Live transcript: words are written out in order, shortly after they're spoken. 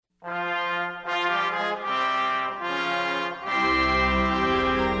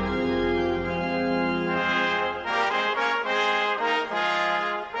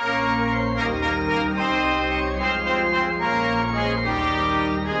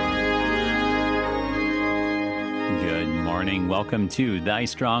morning. Welcome to Thy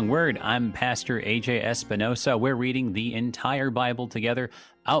Strong Word. I'm Pastor AJ Espinosa. We're reading the entire Bible together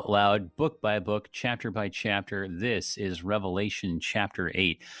out loud, book by book, chapter by chapter. This is Revelation chapter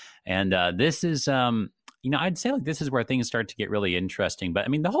 8. And this is, I'd say like this is where things start to get really interesting. But I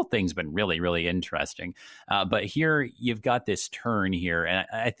mean, the whole thing's been really, really interesting. But here you've got this turn here. And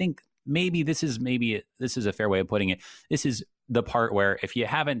I think maybe this is a fair way of putting it. This is the part where if you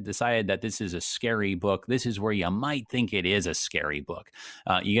haven't decided that this is a scary book, this is where you might think it is a scary book.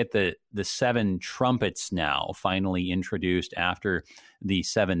 You get the seven trumpets now finally introduced after the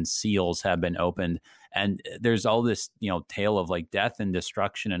seven seals have been opened. And there's all this, tale of like death and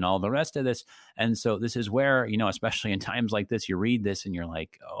destruction and all the rest of this. And so this is where, especially in times like this, you read this and you're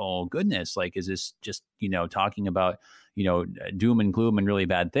like, oh goodness, like, is this just, talking about, doom and gloom and really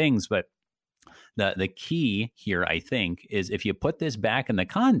bad things? But the key here, I think, is if you put this back in the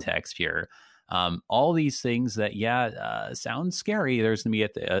context here, all these things that, sound scary. There's going to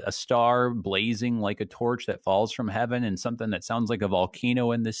be a star blazing like a torch that falls from heaven and something that sounds like a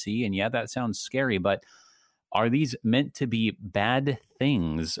volcano in the sea. And that sounds scary. But are these meant to be bad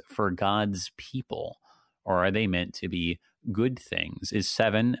things for God's people? Or are they meant to be good things? Is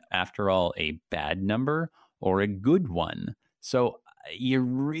 7, after all, a bad number or a good one? So you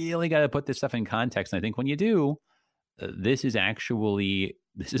really got to put this stuff in context. And I think when you do, this is a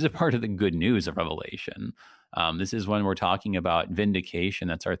part of the good news of Revelation. This is when we're talking about vindication.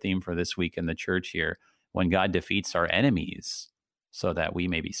 That's our theme for this week in the church here, when God defeats our enemies so that we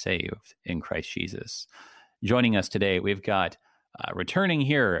may be saved in Christ Jesus. Joining us today, we've got returning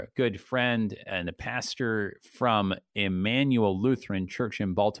here, a good friend and a pastor from Emmanuel Lutheran Church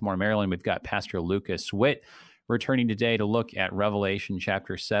in Baltimore, Maryland. We've got Pastor Lucas Witt returning today to look at Revelation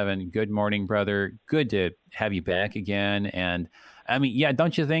chapter 7. Good morning, brother. Good to have you back again. And I mean,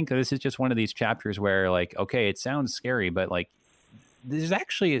 don't you think this is just one of these chapters where like, okay, it sounds scary, but like there's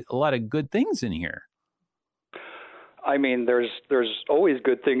actually a lot of good things in here. I mean, there's always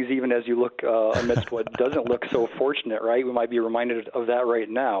good things, even as you look amidst what doesn't look so fortunate, right? We might be reminded of that right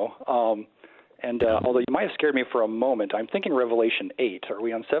now. Although you might have scared me for a moment, I'm thinking Revelation 8. Are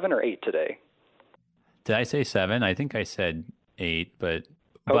we on 7 or 8 today? Did I say 7? I think I said 8, but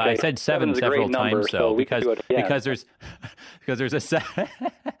okay. I said 7 several times though, because there's because there's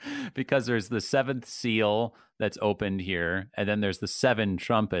the seventh seal that's opened here, and then there's the 7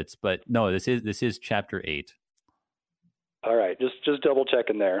 trumpets. But no, this is chapter 8. All right, just double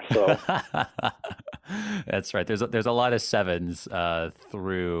checking there. So that's right. There's a lot of 7s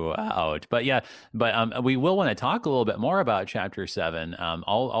throughout, but we will want to talk a little bit more about chapter 7.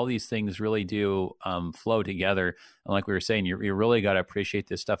 All these things really do flow together, and like we were saying, you really got to appreciate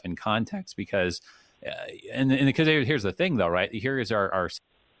this stuff in context because because here's the thing though, right? Here is our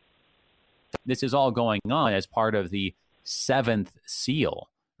this is all going on as part of the 7th seal,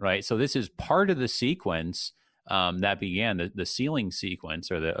 right? So this is part of the sequence. That began the sealing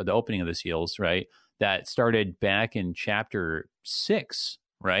sequence or the opening of the seals, right? That started back in chapter 6,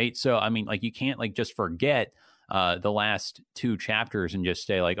 right? So, I mean, like you can't like just forget the last 2 chapters and just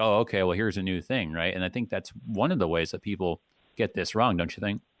say like, oh, okay, well, here's a new thing, right? And I think that's one of the ways that people get this wrong, don't you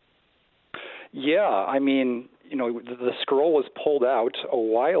think? Yeah, I mean, the scroll was pulled out a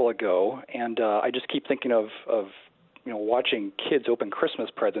while ago, and I just keep thinking of watching kids open Christmas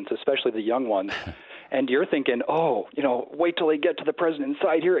presents, especially the young ones. And you're thinking, oh, wait till they get to the present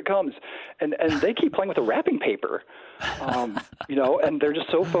inside. Here it comes, and they keep playing with the wrapping paper, and they're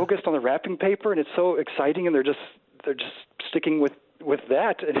just so focused on the wrapping paper, and it's so exciting, and they're just sticking with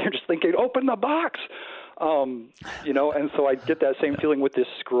that, and you're just thinking, open the box, And so I get that same feeling with this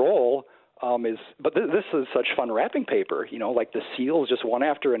scroll. But this is such fun wrapping paper, like the seals just one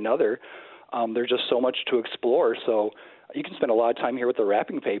after another. There's just so much to explore, so you can spend a lot of time here with the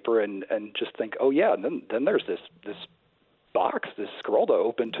wrapping paper and just think, oh yeah, and then there's this box, this scroll to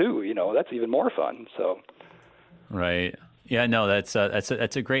open too. That's even more fun. So, right, yeah, no, that's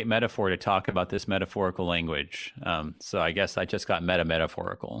a great metaphor to talk about this metaphorical language. So I guess I just got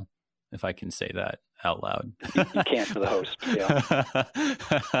metaphorical, if I can say that out loud. You can't for the host. Yeah.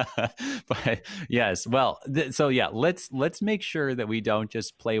 But yes, well, let's make sure that we don't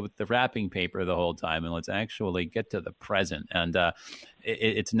just play with the wrapping paper the whole time, and let's actually get to the present. And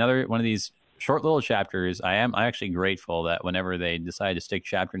it's another one of these short little chapters. I'm actually grateful that whenever they decide to stick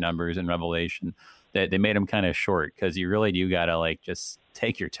chapter numbers in Revelation, that they made them kind of short, because you really do got to like just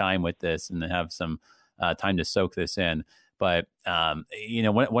take your time with this and have some time to soak this in. But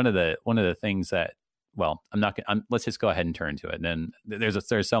one of the things that, well, let's just go ahead and turn to it. And then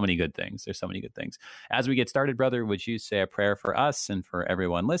there's so many good things. There's so many good things. As we get started, brother, would you say a prayer for us and for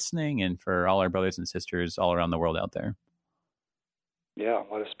everyone listening and for all our brothers and sisters all around the world out there? Yeah,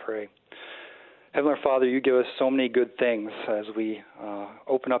 let us pray. Heavenly Father, you give us so many good things as we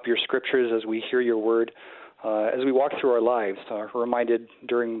open up your scriptures, as we hear your word, as we walk through our lives. We're reminded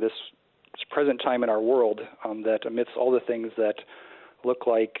during this present time in our world that amidst all the things that look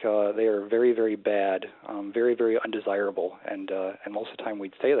like they are very, very bad, very, very undesirable, and most of the time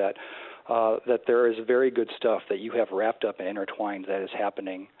we'd say that, that there is very good stuff that you have wrapped up and intertwined that is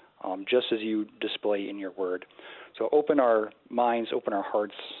happening just as you display in your word. So open our minds, open our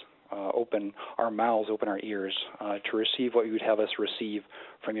hearts, open our mouths, open our ears to receive what you would have us receive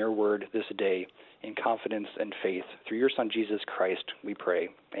from your word this day in confidence and faith. Through your Son, Jesus Christ, we pray.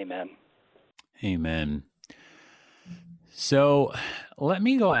 Amen. Amen. So let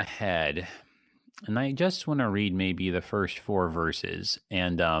me go ahead, and I just want to read maybe the first 4 verses.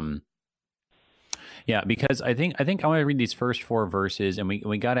 And because I think I want to read these first 4 verses, and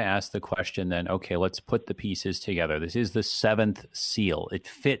we got to ask the question then, okay, let's put the pieces together. This is the 7th seal. It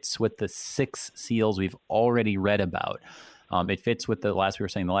fits with the 6 seals we've already read about. It fits with the last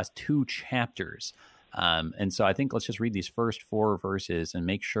 2 chapters. And so I think let's just read these first 4 verses and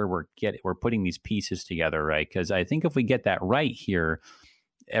make sure we're putting these pieces together, right? Because I think if we get that right here,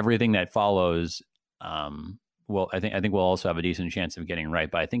 everything that follows, I think we'll also have a decent chance of getting right.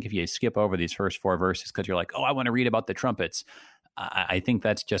 But I think if you skip over these first 4 verses because you're like, oh, I want to read about the trumpets, I think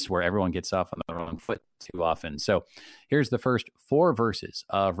that's just where everyone gets off on the wrong foot too often. So here's the first 4 verses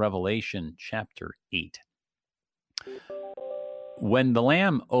of Revelation chapter 8. When the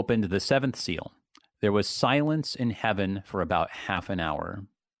Lamb opened the 7th seal, there was silence in heaven for about half an hour.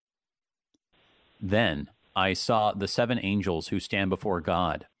 Then I saw the 7 angels who stand before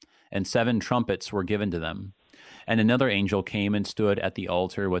God, and 7 trumpets were given to them. And another angel came and stood at the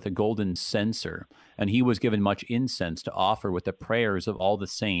altar with a golden censer, and he was given much incense to offer with the prayers of all the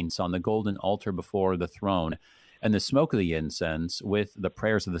saints on the golden altar before the throne. And the smoke of the incense, with the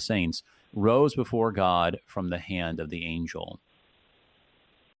prayers of the saints, rose before God from the hand of the angel.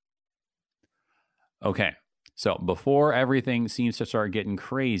 Okay, so before everything seems to start getting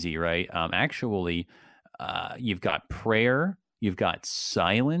crazy, right? You've got prayer, you've got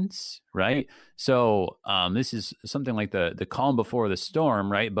silence, right? So this is something like the calm before the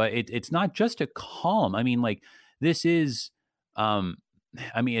storm, right? But it's not just a calm. I mean, like this is,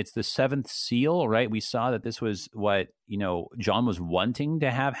 it's the 7th seal, right? We saw that this was what, John was wanting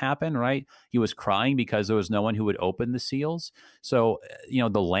to have happen, right? He was crying because there was no one who would open the seals. So,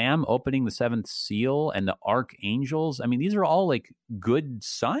 the Lamb opening the 7th seal and the archangels, these are all like good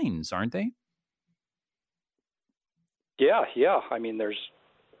signs, aren't they? Yeah. There's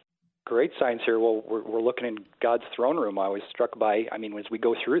great signs here. Well, we're looking in God's throne room. I was struck by, as we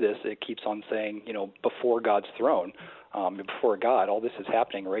go through this, it keeps on saying, before God's throne, before God, all this is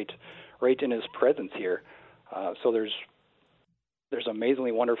happening right in his presence here. So there's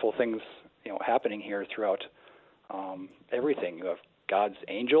amazingly wonderful things, happening here throughout everything. You have God's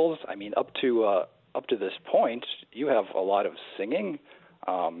angels. Up to this point, you have a lot of singing.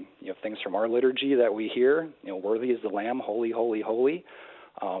 You have things from our liturgy that we hear. Worthy is the Lamb, holy, holy, holy.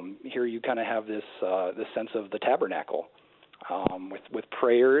 Here you kind of have this sense of the tabernacle with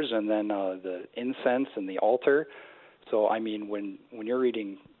prayers, and then the incense and the altar. So when you're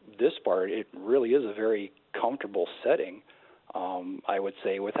reading this part, it really is a very comfortable setting. I would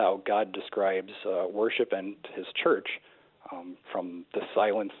say, with how God describes worship and His church, from the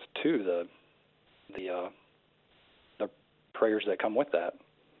silence to the prayers that come with that.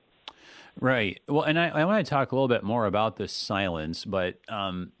 Right. Well, and I want to talk a little bit more about this silence, but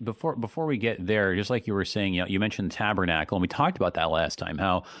before we get there, just like you were saying, you mentioned the tabernacle, and we talked about that last time,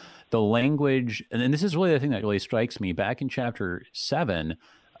 how the language, and this is really the thing that really strikes me, back in chapter 7,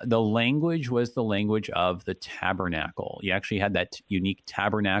 the language was the language of the tabernacle. You actually had that unique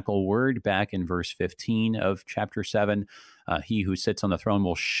tabernacle word back in verse 15 of chapter 7. He who sits on the throne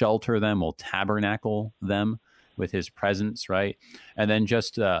will shelter them, will tabernacle them with his presence, right? And then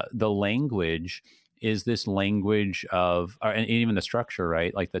just the language is this language of, and even the structure,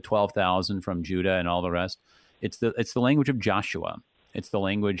 right? Like the 12,000 from Judah and all the rest. It's the language of Joshua. It's the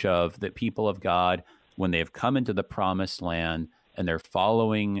language of the people of God when they have come into the promised land and they're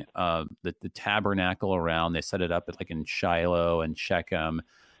following the tabernacle around. They set it up like in Shiloh and Shechem,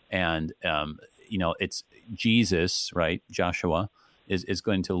 and it's Jesus, right? Joshua is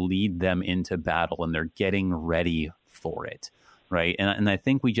going to lead them into battle, and they're getting ready for it, right? And I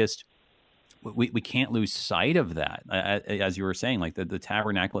think we can't lose sight of that. As you were saying, like the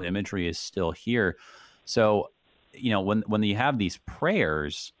tabernacle imagery is still here. So, when you have these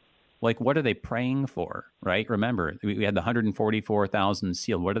prayers, like what are they praying for, right? Remember, we had the 144,000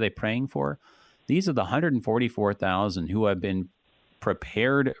 sealed. What are they praying for? These are the 144,000 who have been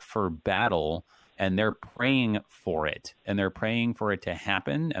prepared for battle, and they're praying for it, and they're praying for it to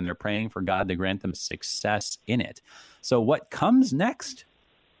happen, and they're praying for God to grant them success in it. So what comes next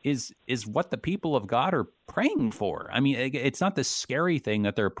is what the people of God are praying for. I mean, it's not the scary thing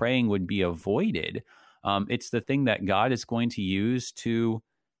that they're praying would be avoided. It's the thing that God is going to use to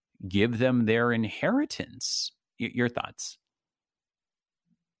give them their inheritance. Your thoughts?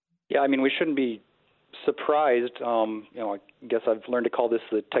 Yeah, I mean, we shouldn't be surprised. I guess I've learned to call this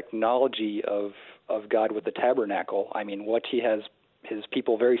the technology of God with the tabernacle. I mean, what he has his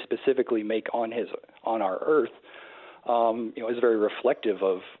people very specifically make on our earth, is very reflective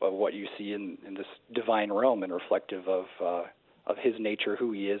of what you see in this divine realm, and reflective of his nature,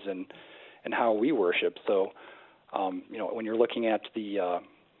 who he is, and how we worship. So, when you're looking at the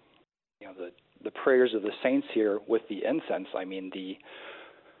prayers of the saints here with the incense, I mean,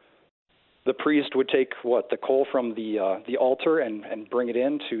 the priest would take the coal from the altar and bring it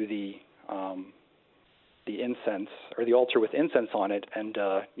into the incense, or the altar with incense on it, and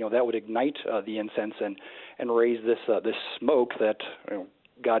that would ignite the incense and raise this smoke that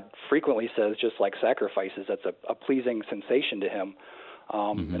God frequently says, just like sacrifices, that's a pleasing sensation to him.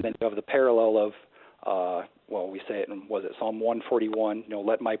 And then you have the parallel of we say it in, was it Psalm 141?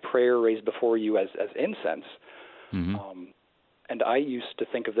 Let my prayer raise before you as incense. Mm-hmm. And I used to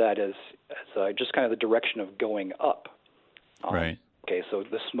think of that as just kind of the direction of going up. Right. Okay, so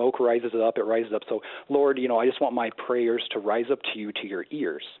the smoke rises up, it rises up. So, Lord, I just want my prayers to rise up to you, to your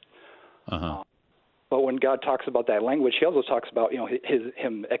ears. Uh-huh. But when God talks about that language, he also talks about,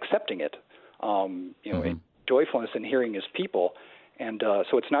 him accepting it, joyfulness in hearing his people. And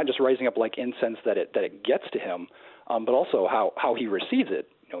so it's not just rising up like incense that it gets to him, but also how he receives it.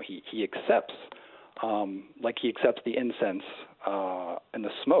 He accepts, like he accepts the incense and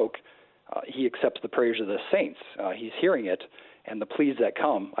the smoke. He accepts the prayers of the saints. He's hearing it, and the pleas that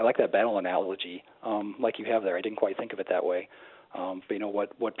come. I like that battle analogy, like you have there. I didn't quite think of it that way. But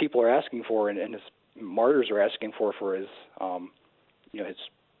what people are asking for, and his martyrs are asking for his,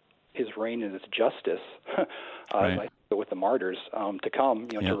 his reign and his justice. Right. With the martyrs to come,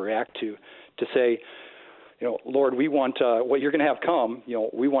 to react to say, Lord, we want what you're going to have come.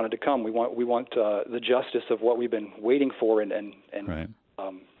 We want it to come. We want the justice of what we've been waiting for, and right.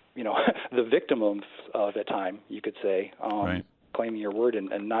 The victim of that time, you could say, right. claiming your word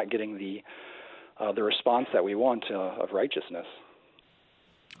and not getting the response that we want of righteousness.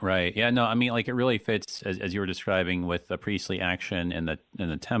 Right. Yeah. No. I mean, like, it really fits as you were describing with the priestly action in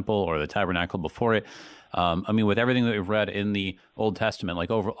the temple or the tabernacle before it. I mean, with everything that we've read in the Old Testament, like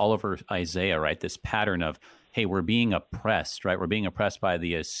all over Isaiah, right? This pattern of, hey, we're being oppressed, right? We're being oppressed by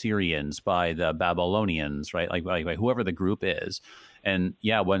the Assyrians, by the Babylonians, right? Like by whoever the group is. And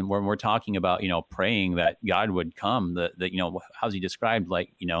yeah, when we're talking about, praying that God would come, how's he described?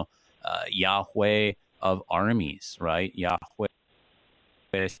 Like, Yahweh of armies, right? Yahweh.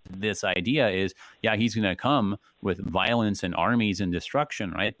 This idea is, he's going to come with violence and armies and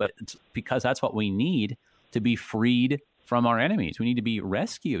destruction, right? But it's because that's what we need to be freed from our enemies. We need to be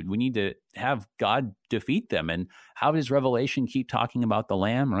rescued. We need to have God defeat them. And how does Revelation keep talking about the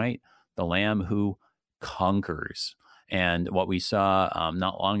Lamb, right? The Lamb who conquers. And what we saw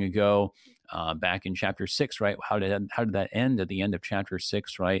not long ago, back in chapter 6, right? How did that end at the end of chapter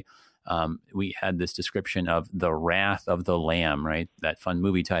 6, right? We had this description of the wrath of the Lamb, right? That fun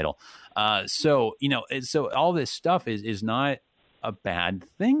movie title. So all this stuff is not a bad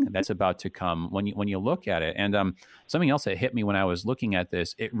thing that's about to come when you look at it. And something else that hit me when I was looking at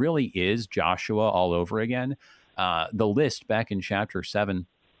this, it really is Joshua all over again. The list back in chapter 7,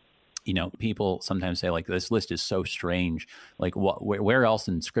 people sometimes say, like, this list is so strange. Like, where else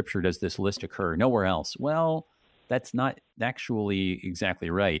in Scripture does this list occur? Nowhere else. Well, that's not actually exactly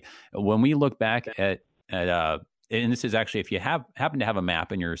right. When we look back at and this is actually, if you happen to have a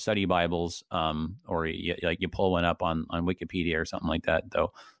map in your study Bibles, or you pull one up on Wikipedia or something like that,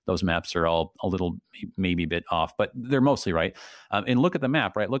 though those maps are all a little, maybe a bit off, but they're mostly right. And look at the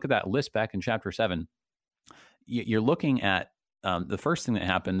map, right? Look at that list back in chapter 7. You're looking at the first thing that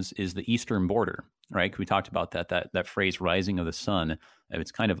happens is the eastern border, right? We talked about that phrase, rising of the sun.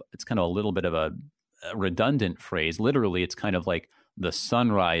 It's kind of a little bit of a redundant phrase. Literally, it's kind of like the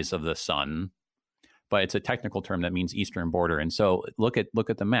sunrise of the sun, but it's a technical term that means eastern border. And so look at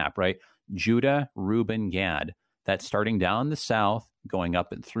the map, right? Judah, Reuben, Gad. That's starting down the south, going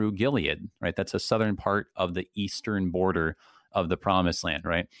up and through Gilead, right? That's the southern part of the eastern border of the Promised Land,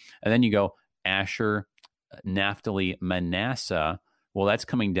 right? And then you go Asher, Naphtali, Manasseh. Well, that's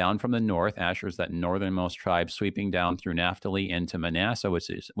coming down from the north. Asher is that northernmost tribe, sweeping down through Naphtali into Manasseh,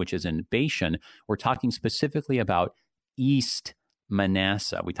 which is in Bashan. We're talking specifically about East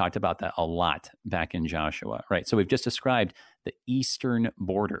Manasseh. We talked about that a lot back in Joshua, right? So we've just described the eastern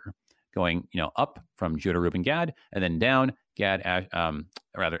border going, up from Judah, Reuben, Gad, and then down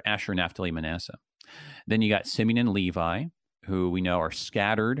Asher, Naphtali, Manasseh. Then you got Simeon and Levi, who we know are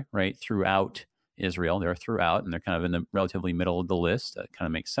scattered, right, throughout Israel. They're throughout, and they're kind of in the relatively middle of the list. That kind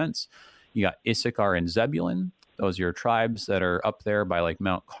of makes sense. You got Issachar and Zebulun. Those are your tribes that are up there by like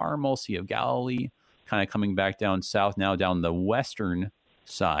Mount Carmel, Sea of Galilee, kind of coming back down south, now down the western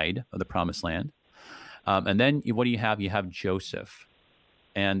side of the Promised Land. And then what do you have? You have Joseph.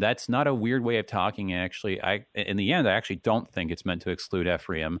 And that's not a weird way of talking, actually. In the end, I actually don't think it's meant to exclude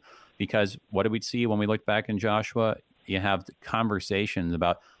Ephraim, because what did we see when we looked back in Joshua? You have conversations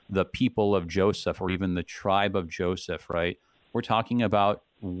about the people of Joseph, or even the tribe of Joseph, right? We're talking about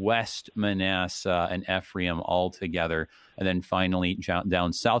West Manasseh and Ephraim all together. And then finally,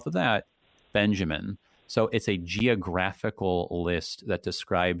 down south of that, Benjamin. So it's a geographical list that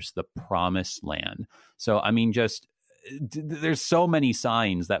describes the Promised Land. So, I mean, there's so many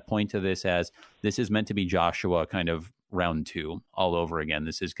signs that point to this as this is meant to be Joshua kind of round two all over again.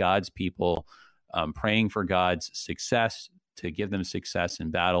 This is God's people praying for God's success, to give them success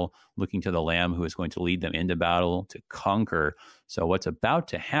in battle, looking to the Lamb who is going to lead them into battle to conquer. So what's about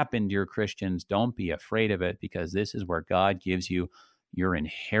to happen, dear Christians, don't be afraid of it, because this is where God gives you your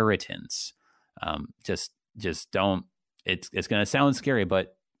inheritance. Just don't. It's going to sound scary,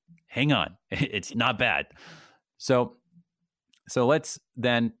 but hang on, it's not bad. So let's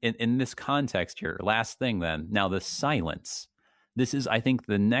then, in this context here, last thing then, now the silence. This is, I think,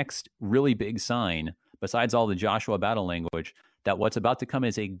 the next really big sign, besides all the Joshua battle language, that what's about to come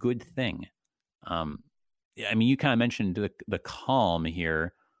is a good thing. I mean, you kind of mentioned the calm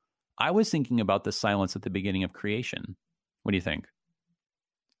here. I was thinking about the silence at the beginning of creation. What do you think?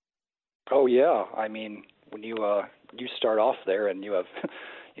 Oh, yeah. I mean, when you start off there and you have,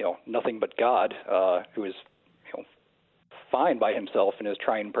 nothing but God, who is, fine by himself in his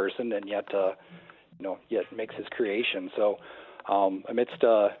triune person, and yet makes his creation. So amidst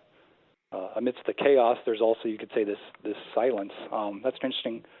the chaos, there's also, you could say, this silence. That's an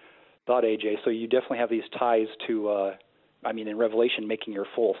interesting thought, AJ. So you definitely have these ties to, in Revelation, making your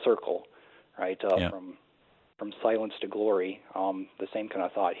full circle, right? From silence to glory. The same kind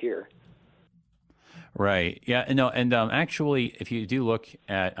of thought here. Right. Yeah. No. And actually, if you do look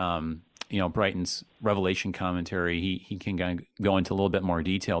at Brighton's Revelation commentary, he can kind of go into a little bit more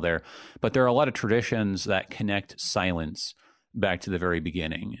detail there. But there are a lot of traditions that connect silence back to the very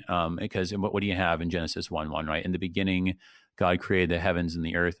beginning. Because what do you have in Genesis 1:1, right? In the beginning, God created the heavens and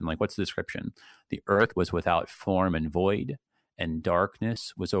the earth. And what's the description? The earth was without form and void, and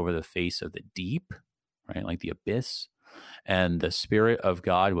darkness was over the face of the deep, right? Like the abyss. And the Spirit of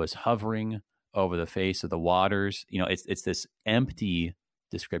God was hovering over the face of the waters. It's this empty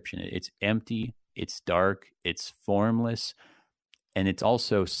description. It's empty, it's dark, it's formless, and it's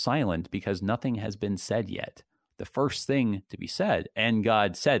also silent because nothing has been said yet. The first thing to be said, and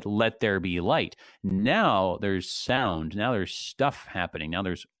God said, "Let there be light." Now there's sound. Now there's stuff happening. Now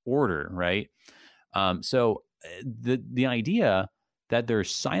there's order, right? So the idea that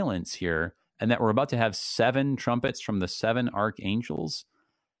there's silence here, and that we're about to have 7 trumpets from the 7 archangels,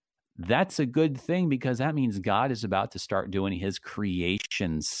 that's a good thing, because that means God is about to start doing his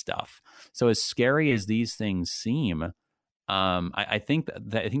creation stuff. So as scary as these things seem, I think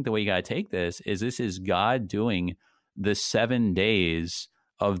the way you got to take this is God doing the 7 days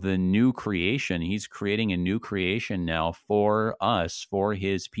of the new creation. He's creating a new creation now for us, for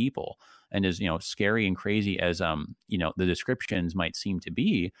his people. And as scary and crazy as the descriptions might seem to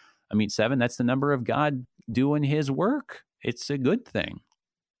be, 7, that's the number of God doing his work. It's a good thing.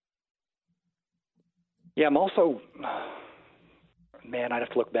 Yeah, I'm also, I'd have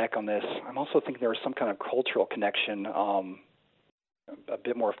to look back on this. I'm also thinking there was some kind of cultural connection, a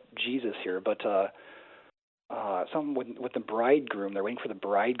bit more of Jesus here, but something with the bridegroom. They're waiting for the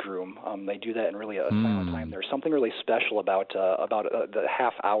bridegroom. They do that in really a silent time. There's something really special about the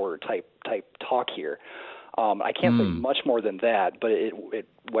half-hour type talk here. I can't say much more than that, but it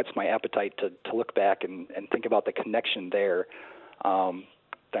whets my appetite to look back and think about the connection there. That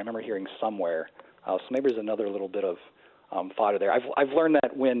I remember hearing somewhere. So maybe there's another little bit of fodder there. I've learned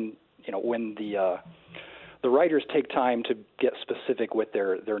that when the writers take time to get specific with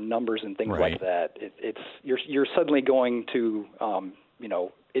their numbers and things like that, you're suddenly going to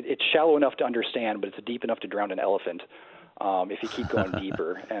it's shallow enough to understand, but it's deep enough to drown an elephant if you keep going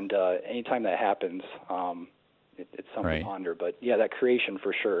deeper. And anytime that happens, it's something to ponder. But yeah, that creation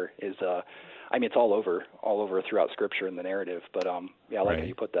for sure is. It's all over throughout Scripture and the narrative. But I like how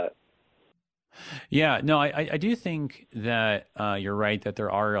you put that. Yeah, no, I do think that you're right that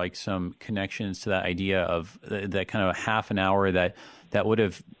there are like some connections to that idea of that kind of half an hour that would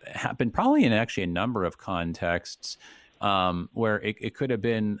have happened probably in actually a number of contexts where it could have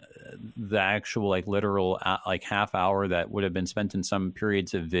been the actual like literal like half hour that would have been spent in some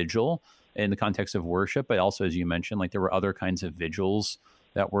periods of vigil in the context of worship, but also as you mentioned, like there were other kinds of vigils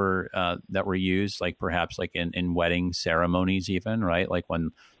that were used, like perhaps like in wedding ceremonies, even, right? Like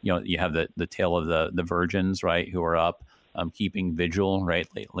when you have the tale of the virgins, right, who are up keeping vigil, right,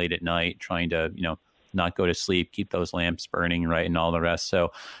 late at night, trying to not go to sleep, keep those lamps burning, right, and all the rest.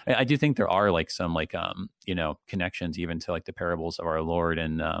 So I do think there are like some like connections even to like the parables of our Lord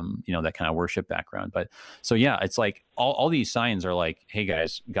and that kind of worship background. But so yeah, it's like all these signs are like, hey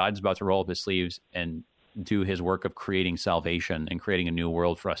guys, God's about to roll up his sleeves and do his work of creating salvation and creating a new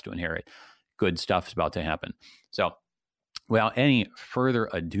world for us to inherit. Good stuff's about to happen. So without any further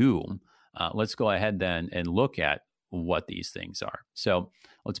ado, let's go ahead then and look at what these things are. So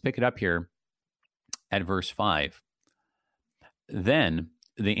let's pick it up here at verse 5. Then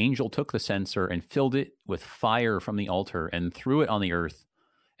the angel took the censer and filled it with fire from the altar and threw it on the earth.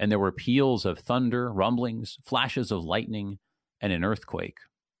 And there were peals of thunder, rumblings, flashes of lightning, and an earthquake.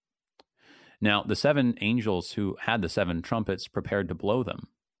 Now, the 7 angels who had the 7 trumpets prepared to blow them.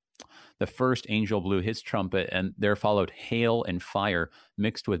 The first angel blew his trumpet, and there followed hail and fire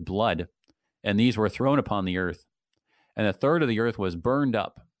mixed with blood, and these were thrown upon the earth. And a third of the earth was burned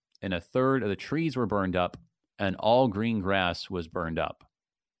up, and a third of the trees were burned up, and all green grass was burned up.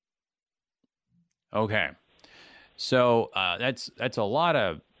 Okay, so that's a lot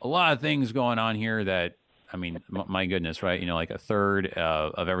of things going on here that, I mean, my goodness, right? Like a third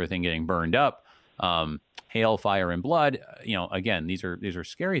of everything getting burned up, hail, fire, and blood. Again, these are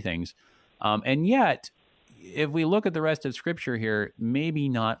scary things. And yet, if we look at the rest of Scripture here, maybe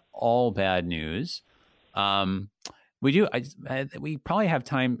not all bad news. We probably have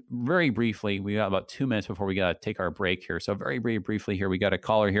time very briefly. We got about 2 minutes before we got to take our break here. So very, very briefly here, we got a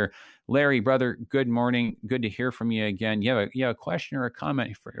caller here. Larry, brother, good morning. Good to hear from you again. You have a question or a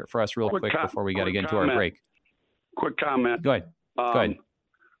comment for us real quick before we got to get into our break? Quick comment. Go ahead.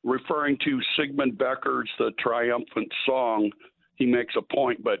 Referring to Sigmund Becker's The Triumphant Song, he makes a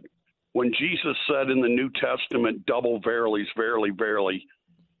point, but when Jesus said in the New Testament, double verilies, verily, verily,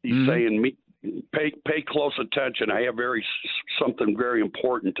 he's saying, pay close attention. I have something very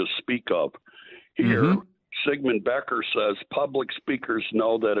important to speak of. Here, Sigmund Becker says, public speakers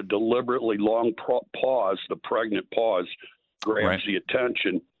know that a deliberately long pause, the pregnant pause, grabs the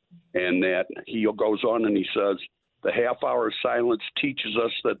attention, and that he goes on and he says, the half-hour of silence teaches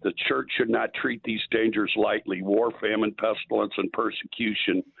us that the church should not treat these dangers lightly. War, famine, pestilence, and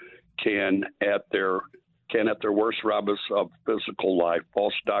persecution can at their worst rob us of physical life.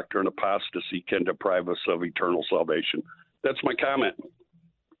 False doctrine, apostasy can deprive us of eternal salvation. That's my comment.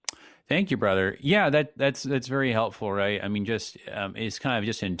 Thank you, brother. Yeah, that's very helpful, right? I mean, just it's kind of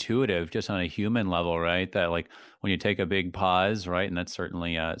just intuitive, just on a human level, right? That like when you take a big pause, right? And that's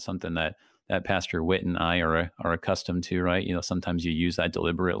certainly something that Pastor Witt and I are accustomed to, right? Sometimes you use that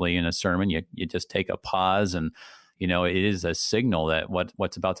deliberately in a sermon. You just take a pause, and it is a signal that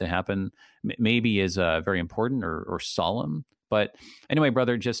what's about to happen maybe is very important or solemn. But anyway,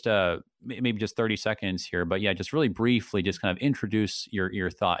 brother, just maybe just 30 seconds here. But yeah, just really briefly, just kind of introduce your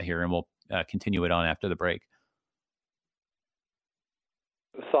thought here, and we'll continue it on after the break.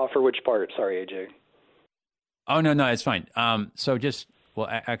 Thought for which part? Sorry, AJ. Oh, no, it's fine. So just, well,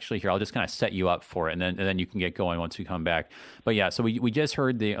 actually here, I'll just kind of set you up for it, and then you can get going once we come back. But yeah, so we just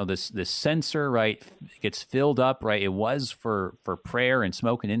heard this censer, right, gets filled up, right? It was for prayer and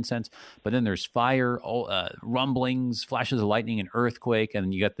smoke and incense, but then there's fire, rumblings, flashes of lightning, and earthquake,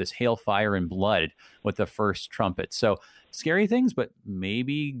 and you got this hail, fire, and blood with the first trumpet. So scary things, but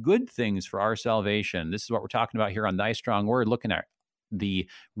maybe good things for our salvation. This is what we're talking about here on Thy Strong Word, looking at the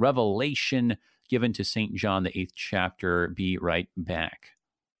revelation given to St. John, the 8th chapter. Be right back.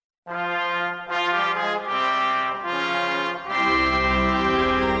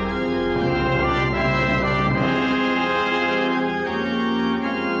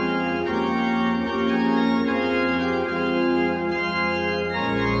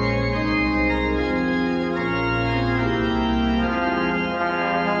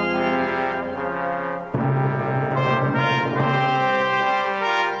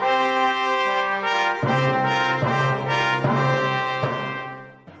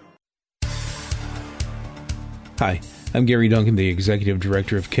 Hi, I'm Gary Duncan, the Executive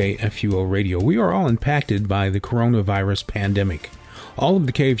Director of KFUO Radio. We are all impacted by the coronavirus pandemic. All of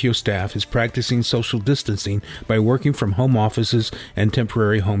the KFUO staff is practicing social distancing by working from home offices and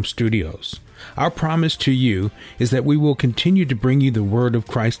temporary home studios. Our promise to you is that we will continue to bring you the word of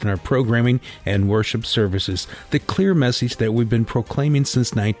Christ in our programming and worship services, the clear message that we've been proclaiming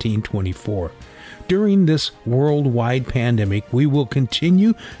since 1924. During this worldwide pandemic, we will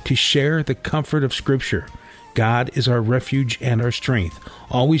continue to share the comfort of Scripture. God is our refuge and our strength,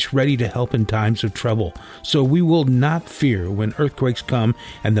 always ready to help in times of trouble. So we will not fear when earthquakes come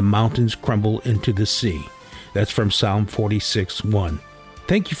and the mountains crumble into the sea. That's from Psalm 46:1.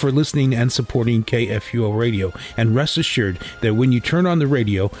 Thank you for listening and supporting KFUO Radio, and rest assured that when you turn on the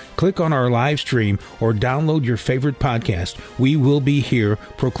radio, click on our live stream, or download your favorite podcast, we will be here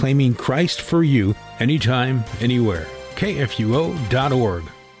proclaiming Christ for you anytime, anywhere. KFUO.org.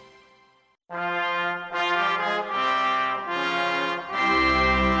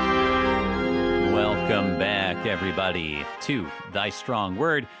 Welcome back, everybody, to Thy Strong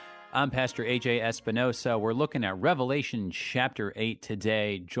Word. I'm Pastor A.J. Espinosa. We're looking at Revelation chapter 8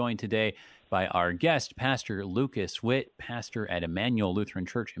 today, joined today by our guest, Pastor Lucas Witt, pastor at Emmanuel Lutheran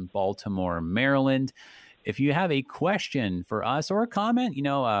Church in Baltimore, Maryland. If you have a question for us or a comment,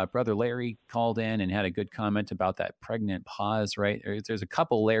 Brother Larry called in and had a good comment about that pregnant pause, right? There's a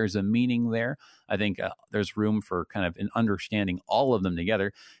couple layers of meaning there. I think there's room for kind of understanding all of them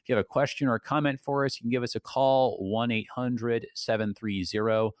together. If you have a question or a comment for us, you can give us a call,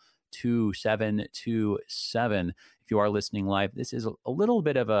 1-800-730-2727. If you are listening live, this is a little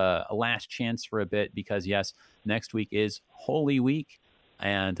bit of a last chance for a bit because, yes, next week is Holy Week,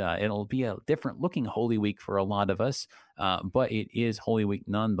 and it'll be a different looking Holy Week for a lot of us, but it is Holy Week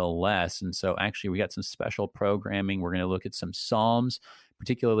nonetheless. And so actually we got some special programming. We're going to look at some Psalms,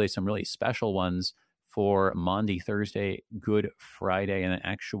 particularly some really special ones for Maundy Thursday, Good Friday, and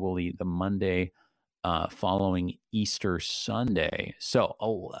actually the Monday following Easter Sunday. So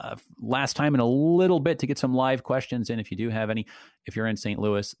last time in a little bit to get some live questions in. If you do have any, if you're in St.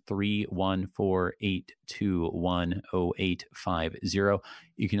 Louis, 314-821-0850.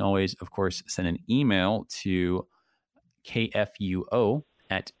 You can always, of course, send an email to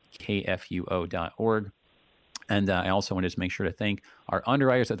kfuo@kfuo.org. And I also wanted to make sure to thank our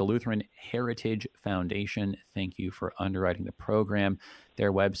underwriters at the Lutheran Heritage Foundation. Thank you for underwriting the program.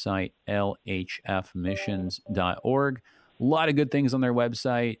 Their website, lhfmissions.org. A lot of good things on their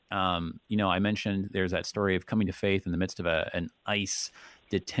website. I mentioned there's that story of coming to faith in the midst of an ICE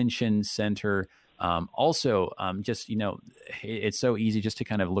detention center. It's so easy just to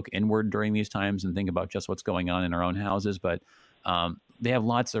kind of look inward during these times and think about just what's going on in our own houses. But they have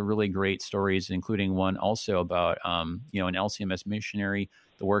lots of really great stories, including one also about, an LCMS missionary,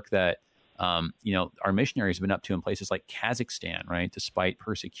 the work that, our missionaries have been up to in places like Kazakhstan, right, despite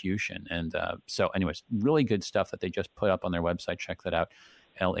persecution. And so anyways, really good stuff that they just put up on their website. Check that out,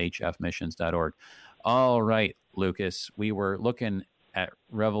 lhfmissions.org. All right, Lucas, we were looking at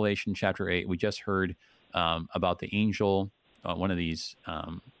Revelation chapter 8. We just heard about the angel, one of these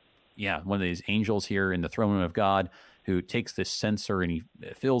angels here in the throne room of God, who takes this censer and he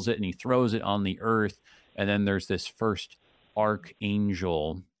fills it and he throws it on the earth. And then there's this first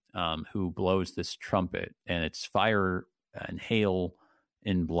archangel who blows this trumpet, and it's fire and hail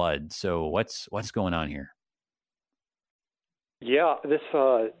and blood. So what's going on here? Yeah, this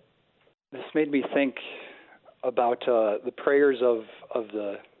made me think about the prayers of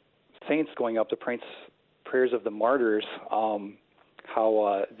the saints going up, the prayers of the martyrs,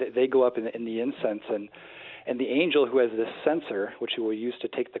 how they go up in the incense, and the angel who has this censer, which he will use to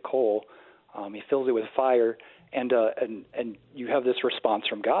take the coal, he fills it with fire, and you have this response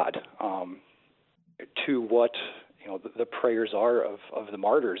from God to what the prayers are of the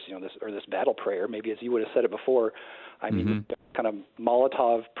martyrs, this battle prayer. Maybe as you would have said it before, I mean, kind of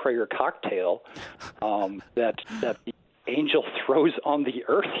Molotov prayer cocktail that the angel throws on the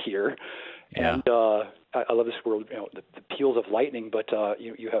earth here, and I love this word, the peals of lightning, but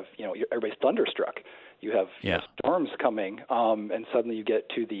you have everybody's thunderstruck. You have storms coming, and suddenly you get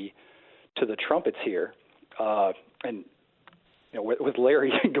to the trumpets here, and with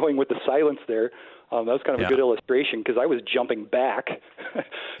Larry going with the silence there, that was kind of a good illustration because I was jumping back.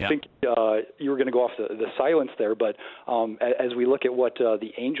 I think you were going to go off the silence there, but as we look at what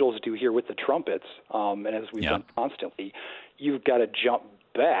the angels do here with the trumpets, and as we've done constantly, you've got to jump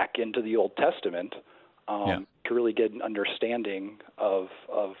back into the Old Testament to really get an understanding of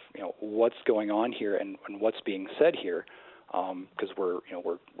what's going on here and what's being said here, because we're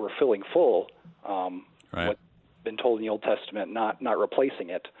filling full what's been told in the Old Testament, not replacing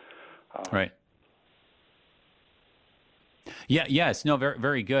it. Right. Yeah. Yes. No. Very,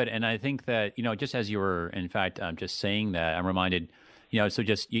 very good. And I think that just as you were, in fact, just saying that, I'm reminded. So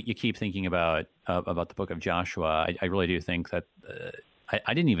just you keep thinking about the book of Joshua. I really do think that.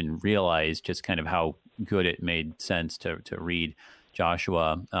 I didn't even realize just kind of how good it made sense to read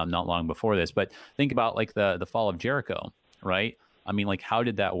Joshua not long before this. But think about like the fall of Jericho, right? I mean, like, how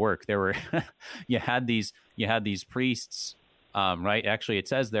did that work? There were you had these priests, right? Actually, it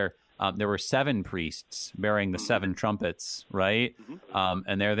says there were 7 priests bearing the 7 trumpets, right?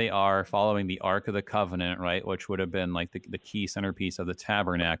 And there they are following the Ark of the Covenant, right? Which would have been like the key centerpiece of the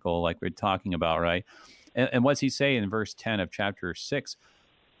tabernacle, like we're talking about, right? And what's he say in verse 10 of chapter 6?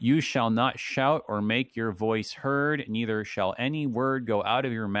 You shall not shout or make your voice heard, neither shall any word go out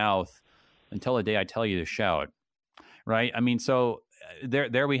of your mouth until the day I tell you to shout. Right? I mean, so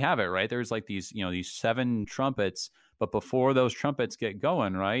there we have it, right? There's like these 7 trumpets, but before those trumpets get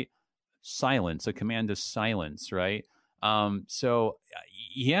going, right? Silence, a command to silence, right? So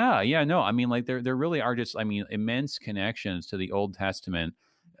no, I mean, like there really are just, I mean, immense connections to the Old Testament,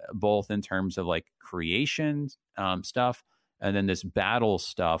 both in terms of like creation stuff, and then this battle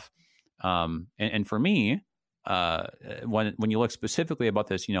stuff. And for me, when you look specifically about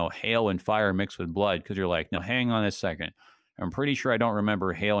this, hail and fire mixed with blood, because you're like, no, hang on a second. I'm pretty sure I don't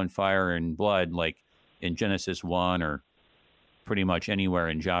remember hail and fire and blood like in Genesis 1 or pretty much anywhere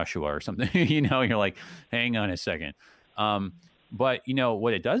in Joshua or something. You're like, hang on a second. But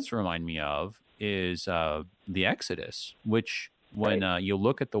what it does remind me of is the Exodus, which when you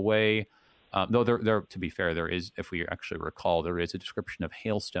look at the way, though there, to be fair, there is, if we actually recall, there is a description of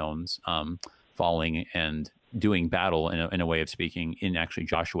hailstones falling and doing battle in a way of speaking in actually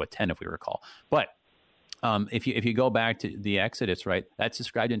Joshua 10, if we recall. But if you go back to the Exodus, right, that's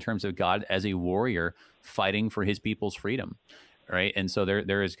described in terms of God as a warrior fighting for his people's freedom, right? And so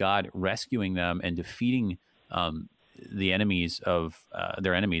there is God rescuing them and defeating the enemies of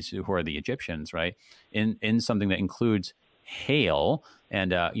their enemies, who are the Egyptians, right? In something that includes hail.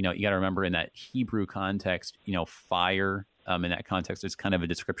 And you got to remember, in that Hebrew context, fire in that context is kind of a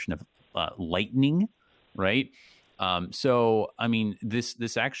description of lightning, right? So I mean,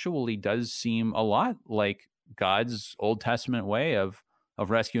 this actually does seem a lot like God's Old Testament way of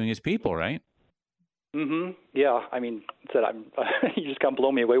rescuing his people, right? Yeah, I mean, you just kind of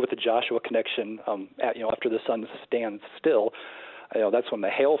blow me away with the Joshua connection. After the sun stands still, that's when the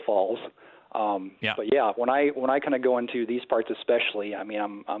hail falls. But yeah, when I kind of go into these parts, especially, I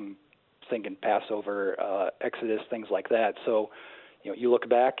mean, I'm thinking Passover, Exodus, things like that. So, you look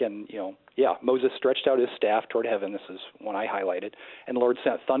back and Moses stretched out his staff toward heaven. This is one I highlighted, and the Lord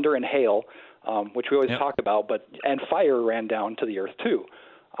sent thunder and hail, which we always talk about, and fire ran down to the earth too.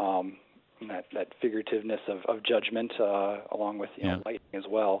 That figurativeness of judgment, along with lightning as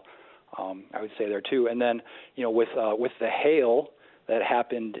well, I would say there too. And then with the hail that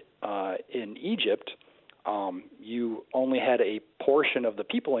happened in Egypt, you only had a portion of the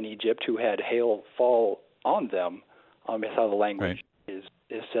people in Egypt who had hail fall on them. That's how the language is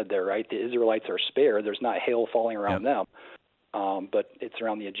said there, right? The Israelites are spared. There's not hail falling around them, but it's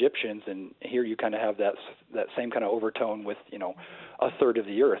around the Egyptians. And here you kind of have that same kind of overtone with a third of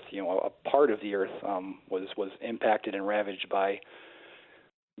the earth. A part of the earth was impacted and ravaged by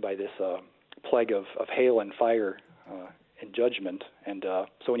this plague of hail and fire and judgment. And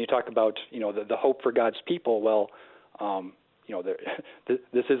so when you talk about the hope for God's people, well,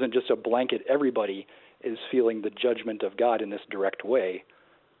 this isn't just a blanket. Everybody is feeling the judgment of God in this direct way.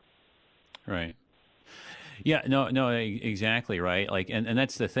 Right. Yeah, no, exactly right. Like, and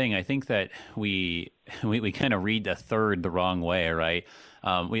that's the thing. I think that we kind of read the third the wrong way, right?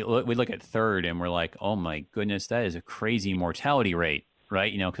 We look at third and we're like, oh my goodness, that is a crazy mortality rate,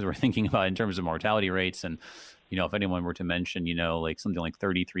 right? Because we're thinking about it in terms of mortality rates, and if anyone were to mention, like something like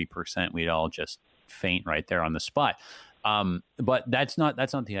 33%, we'd all just faint right there on the spot. But that's not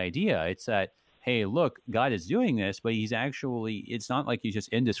the idea. It's that, hey, look, God is doing this, but it's not like he's just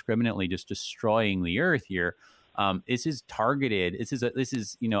indiscriminately just destroying the earth here. This is targeted. This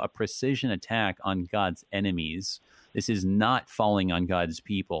is a precision attack on God's enemies. This is not falling on God's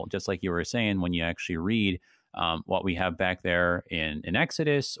people. Just like you were saying, when you actually read what we have back there in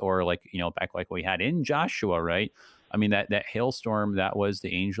Exodus, or back like we had in Joshua, right? I mean, that hailstorm, that was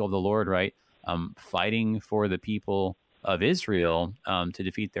the angel of the Lord, right? Fighting for the people of Israel to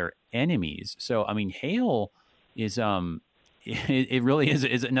defeat their enemies. So, I mean, hail is it really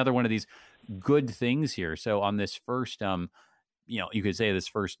is another one of these good things here. So on this first, you could say this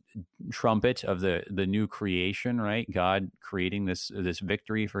first trumpet of the new creation, right? God creating this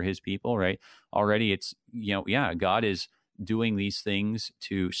victory for his people, right? Already it's, God is doing these things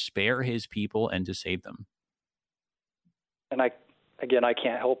to spare his people and to save them. And I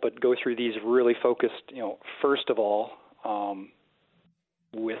can't help but go through these really focused, first of all,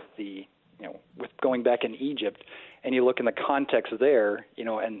 with the with going back in Egypt, and you look in the context there,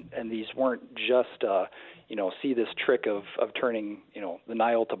 and these weren't just, see this trick of turning, the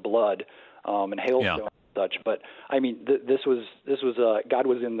Nile to blood, and hailstones and such. But I mean, this was God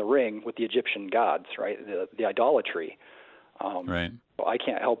was in the ring with the Egyptian gods, right? The idolatry. Right. I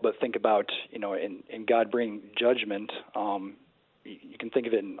can't help but think about, in God bringing judgment. You can think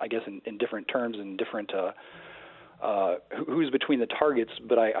of it, in different terms and different who's between the targets.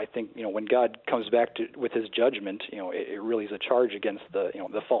 But I think, when God comes back with His judgment, it really is a charge against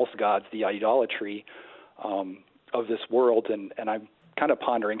the false gods, the idolatry of this world, and I'm kind of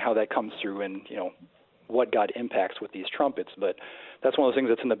pondering how that comes through and what God impacts with these trumpets. But that's one of those things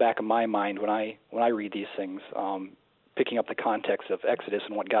that's in the back of my mind when I read these things. Picking up the context of Exodus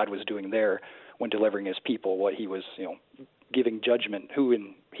and what God was doing there when delivering His people, what He was, giving judgment,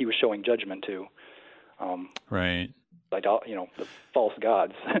 He was showing judgment to. Right. The false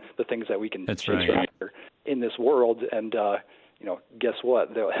gods, the things that we can That's chase right. after in this world, and guess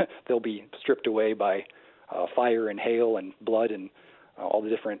what? They'll be stripped away by fire and hail and blood and all the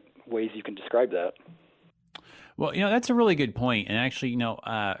different ways you can describe that. Well, that's a really good point. And actually,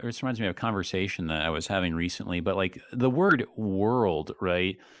 this reminds me of a conversation that I was having recently, but like the word world,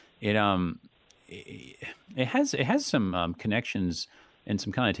 right? It has some connections and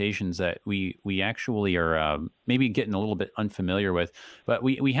some connotations that we actually are maybe getting a little bit unfamiliar with, but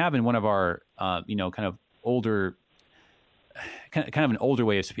we have in one of our, kind of older, kind of an older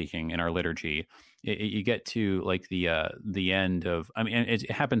way of speaking in our liturgy. You get to like the end of,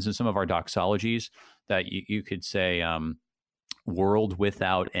 it happens in some of our doxologies that you could say world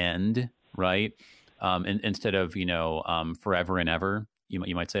without end, right? And instead of, forever and ever,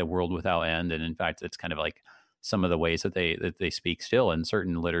 you might say a world without end. And in fact, it's kind of like some of the ways that they speak still in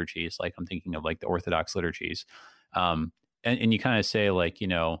certain liturgies. Like I'm thinking of like the Orthodox liturgies. And you kind of say like,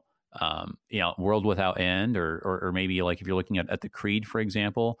 world without end, or maybe like if you're looking at the Creed, for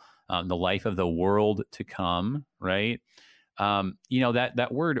example, the life of the world to come, right? That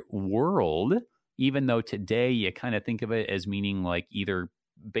word world, even though today you kind of think of it as meaning like either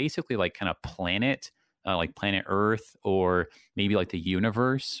basically like kind of planet, like planet Earth, or maybe like the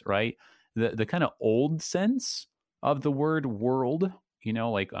universe, right? The kind of old sense of the word world,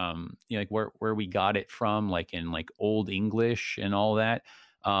 like where we got it from, like in like Old English and all that,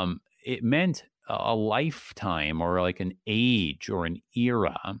 it meant a lifetime or like an age or an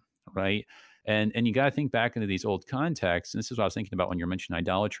era, right? And you got to think back into these old contexts. And this is what I was thinking about when you're mentioning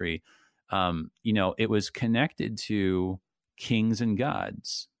idolatry. It was connected to kings and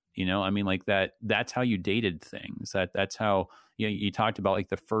gods. Like that's how you dated things. That's how, you talked about like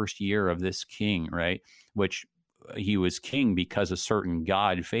the first year of this king, right? Which he was king because a certain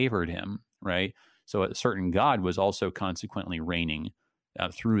god favored him, right? So a certain god was also consequently reigning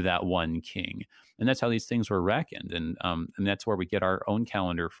through that one king. And that's how these things were reckoned. And that's where we get our own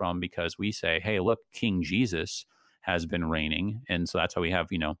calendar from, because we say, hey, look, King Jesus has been reigning. And so that's how we have,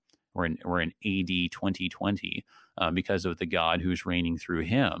 we're in AD 2020 because of the God who's reigning through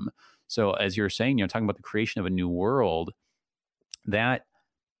him. So as you're saying, talking about the creation of a new world, that,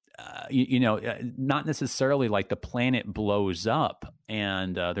 not necessarily like the planet blows up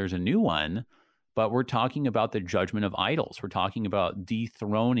and there's a new one, but we're talking about the judgment of idols. We're talking about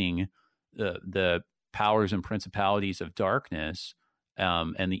dethroning the powers and principalities of darkness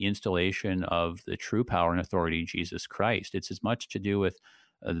and the installation of the true power and authority, Jesus Christ. It's as much to do with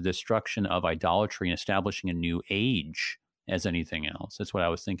the destruction of idolatry and establishing a new age as anything else. That's what I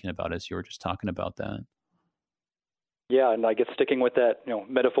was thinking about as you were just talking about that. Yeah, and I guess sticking with that,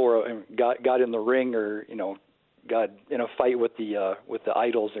 metaphor of God in the ring, or God in a fight with the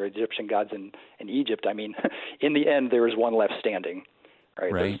idols or Egyptian gods in Egypt. I mean, in the end, there is one left standing,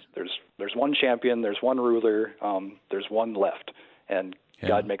 right? There's one champion, there's one ruler, there's one left, and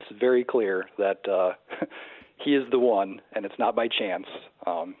God makes it very clear that He is the one, and it's not by chance.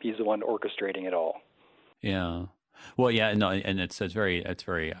 He's the one orchestrating it all. Yeah. Well, yeah, no, and it's very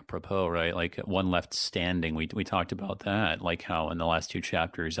apropos, right? Like one left standing. We talked about that, like how in the last two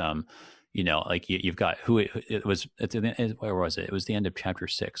chapters, like you've got it was. Where was it? It was the end of chapter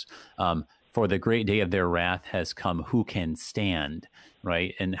 6. For the great day of their wrath has come. Who can stand?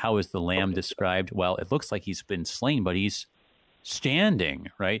 Right? And how is the Lamb described? Well, it looks like he's been slain, but he's standing,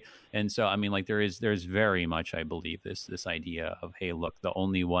 right? And so, like there's very much, I believe, this idea of, hey, look, the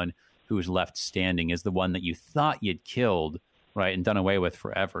only one who's left standing is the one that you thought you'd killed, right, and done away with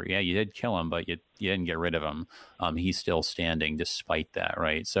forever. Yeah, you did kill him, but you didn't get rid of him. He's still standing despite that,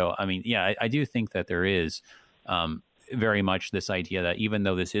 right? So, I do think that there is very much this idea that even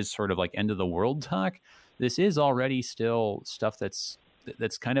though this is sort of like end of the world talk, this is already still stuff that's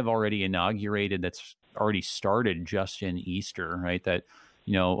that's kind of already inaugurated, that's already started just in Easter, right? That,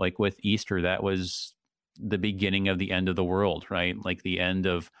 like with Easter, that was the beginning of the end of the world, right? Like the end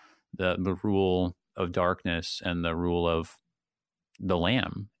of the rule of darkness and the rule of the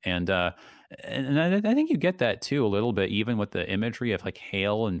Lamb. And I think you get that too a little bit, even with the imagery of like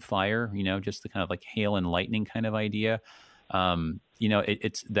hail and fire, just the kind of like hail and lightning kind of idea.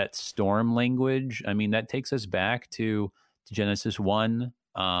 It's that storm language. I mean, that takes us back to Genesis 1,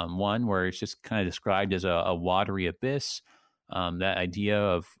 where it's just kind of described as a watery abyss. That idea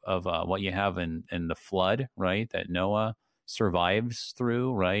of what you have in the flood, right? That Noah survives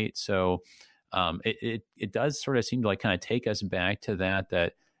through, right? So it does sort of seem to like kind of take us back to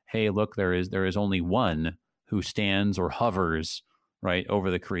that, hey, look, there is only one who stands or hovers right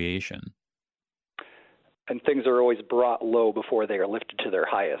over the creation. And things are always brought low before they are lifted to their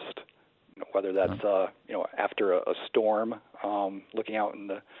highest. Whether that's after a storm, looking out in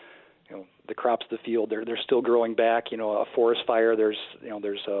the crops of the field, they're still growing back. A forest fire, there's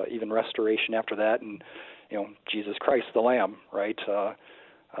even restoration after that, and Jesus Christ, the Lamb, right?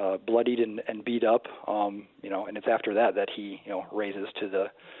 Bloodied and beat up, and it's after that he raises to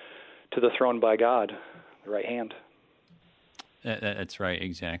the throne by God, the right hand. That's right,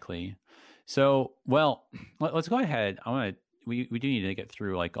 exactly. So, well, let's go ahead. We do need to get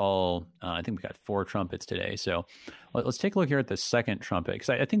through like all. I think we got 4 trumpets today. So let's take a look here at the second trumpet, because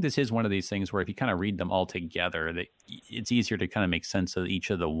I think this is one of these things where if you kind of read them all together, it's easier to kind of make sense of each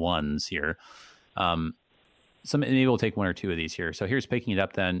of the ones here. So maybe we'll take 1 or 2 of these here. So here's picking it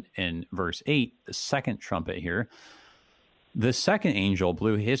up then in verse 8, the second trumpet here. The second angel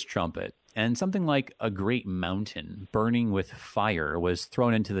blew his trumpet, and something like a great mountain burning with fire was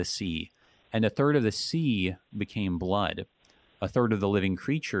thrown into the sea, and 1/3 of the sea became blood. 1/3 of the living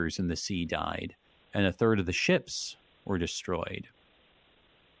creatures in the sea died, and 1/3 of the ships were destroyed.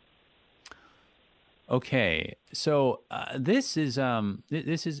 Okay, so this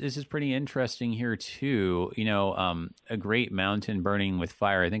is pretty interesting here too. A great mountain burning with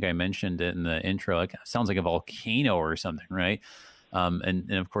fire. I think I mentioned it in the intro. It sounds like a volcano or something, right? And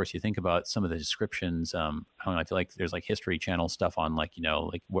of course, you think about some of the descriptions. I don't know. I feel like there's like History Channel stuff on like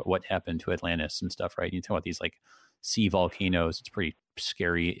what happened to Atlantis and stuff, right? You talk about these like sea volcanoes. It's a pretty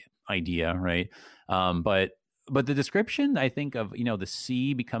scary idea, right? But the description, I think, of the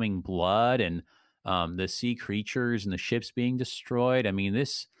sea becoming blood and the sea creatures and the ships being destroyed. I mean,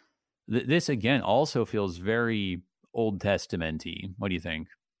 this again also feels very Old Testament-y. What do you think?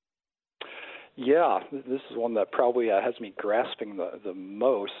 Yeah, this is one that probably has me grasping the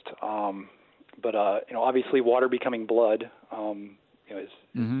most. But obviously, water becoming blood,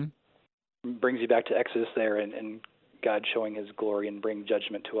 brings you back to Exodus there, and God showing His glory and bring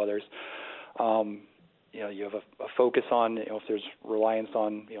judgment to others. You have a focus on if there's reliance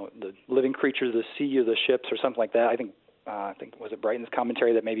on the living creatures, the sea, or the ships, or something like that. I think was it Brighton's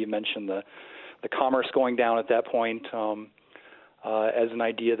commentary that maybe mentioned the commerce going down at that point as an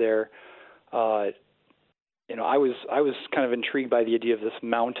idea there. I was kind of intrigued by the idea of this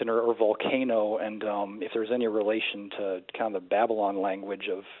mountain or volcano, and if there's any relation to kind of the Babylon language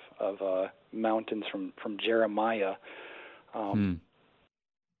of mountains from Jeremiah.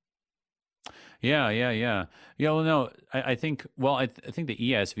 Yeah. Well, no, I think the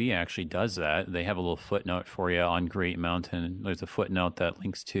ESV actually does that. They have a little footnote for you on Great Mountain. There's a footnote that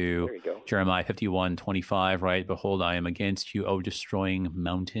links to Jeremiah 51:25, right? Behold, I am against you, O destroying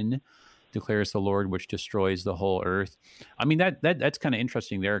mountain, declares the Lord, which destroys the whole earth. I mean, that's kind of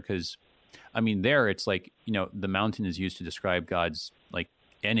interesting there, because I mean, there it's like, the mountain is used to describe God's like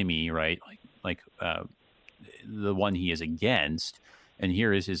enemy, right? Like the one He is against. And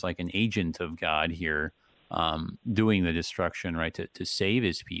here is like an agent of God here, doing the destruction, right, to save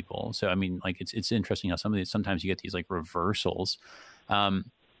His people. So I mean, like it's interesting how sometimes you get these like reversals.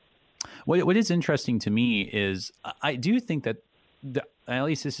 What is interesting to me is I do think that at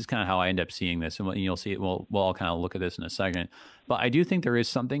least this is kind of how I end up seeing this, and you'll see it. We'll all kind of look at this in a second. But I do think there is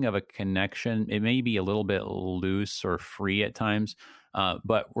something of a connection. It may be a little bit loose or free at times,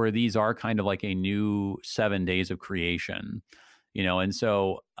 but where these are kind of like a new 7 days of creation. And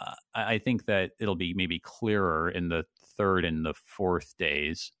so I think that it'll be maybe clearer in the 3rd and the 4th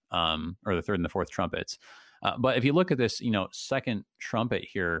days, or the 3rd and the 4th trumpets. But if you look at this, second trumpet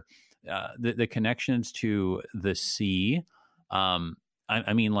here, the connections to the sea,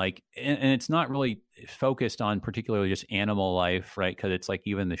 I mean, like, and it's not really focused on particularly just animal life, right? Because it's like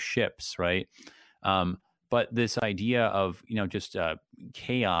even the ships, right? But this idea of, just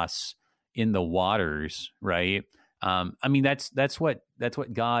chaos in the waters, right? I mean, that's what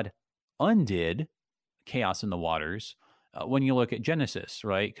God undid, chaos in the waters, when you look at Genesis,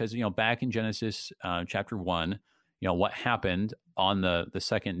 right? Because, back in Genesis chapter 1, what happened on the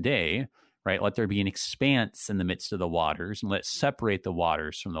second day, right? Let there be an expanse in the midst of the waters, and let's separate the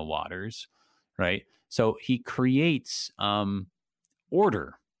waters from the waters, right? So he creates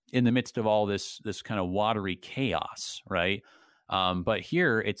order in the midst of all this kind of watery chaos, right? But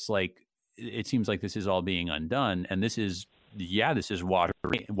here it's like, it seems like this is all being undone, and this is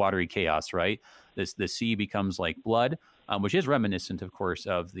watery chaos, right? The sea becomes like blood, which is reminiscent, of course,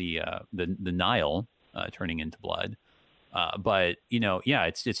 of the Nile turning into blood. But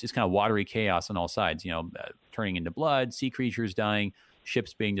it's just kind of watery chaos on all sides. Turning into blood, sea creatures dying,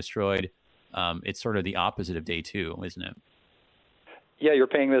 ships being destroyed. It's sort of the opposite of day 2, isn't it? Yeah, you're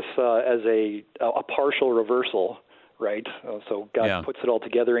paying this as a partial reversal, right? So God puts it all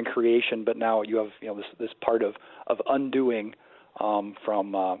together in creation, but now you have this part of undoing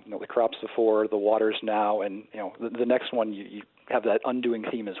from the crops before, the waters now, and the next one you have that undoing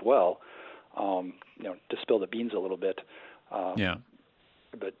theme as well. To spill the beans a little bit. But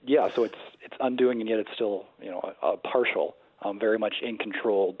so it's undoing, and yet it's still a partial, very much in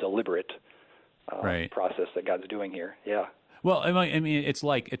control, deliberate process that God's doing here. Yeah. Well, I mean, it's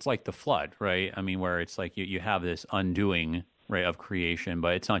like the flood, right? I mean, where it's like you have this undoing, right, of creation,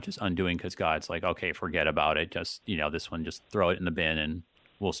 but it's not just undoing because God's like, okay, forget about it. Just this one, just throw it in the bin and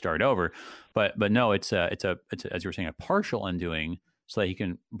we'll start over. But no, it's as you were saying, a partial undoing, so that he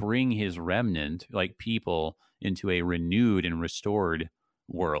can bring his remnant, like people, into a renewed and restored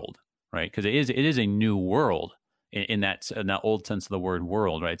world, right? Because it is a new world in that old sense of the word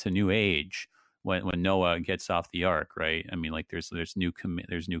world, right? It's a new age. When Noah gets off the ark, right? I mean, like there's new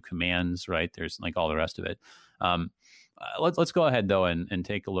commands, right? There's like all the rest of it. Let's go ahead though and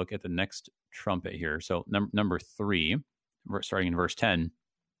take a look at the next trumpet here. So number 3, starting in verse 10,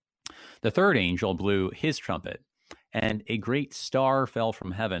 the third angel blew his trumpet, and a great star fell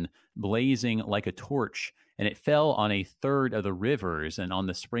from heaven, blazing like a torch, and it fell on a third of the rivers and on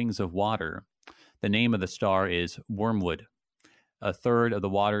the springs of water. The name of the star is Wormwood. A third of the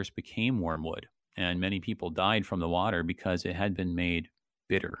waters became wormwood, and many people died from the water because it had been made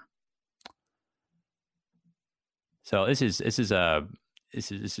bitter. So this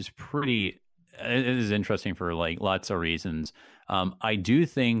is pretty. It is interesting for like lots of reasons. I do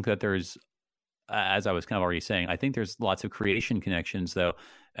think that there's, as I was kind of already saying, I think there's lots of creation connections though,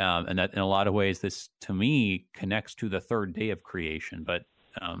 and that in a lot of ways this to me connects to the third day of creation. But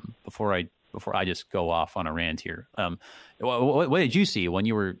before I just go off on a rant here, what did you see when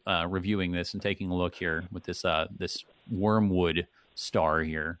you were reviewing this and taking a look here with this wormwood star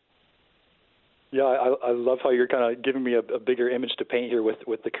here? Yeah, I love how you're kind of giving me a bigger image to paint here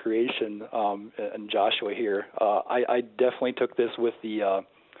with the creation and Joshua here. I definitely took this with the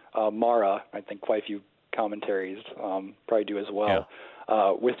Mara. I think quite a few commentaries probably do as well.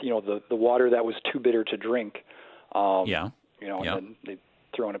 Yeah. With the water that was too bitter to drink. And then they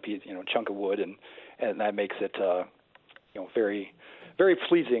throw in a piece, chunk of wood, and that makes it very, very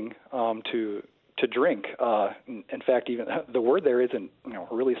pleasing to drink. In fact, even the word there isn't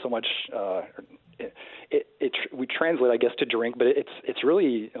really so much. We translate, I guess, to drink, but it's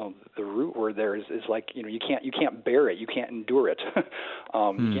really the root word there is like you can't bear it, you can't endure it,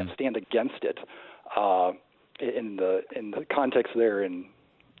 you can't stand against it. In the context there in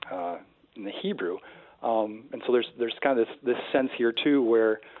the Hebrew. And so there's kind of this sense here too,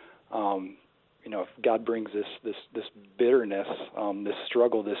 where if God brings this bitterness, this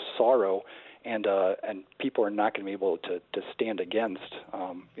struggle, this sorrow, and people are not going to be able to stand against,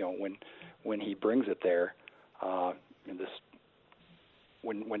 when He brings it there.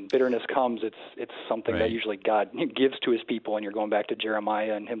 When bitterness comes, it's something that usually God gives to His people, and you're going back to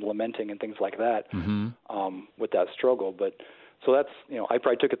Jeremiah and him lamenting and things like that with that struggle, but. So that's, I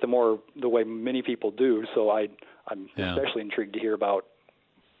probably took it the way many people do. So I'm especially intrigued to hear about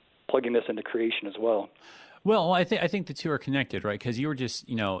plugging this into creation as well. Well, I think the two are connected, right? Because you were just,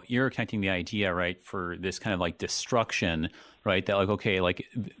 you're connecting the idea, right, for this kind of like destruction, right? That like, okay, like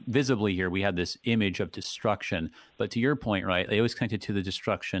visibly here we have this image of destruction, but to your point, right, it was connected to the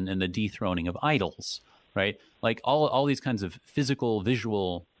destruction and the dethroning of idols, right? Like all these kinds of physical,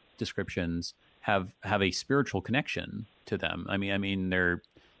 visual descriptions have a spiritual connection to them. I mean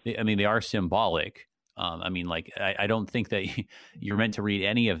they are symbolic. I don't think that you're meant to read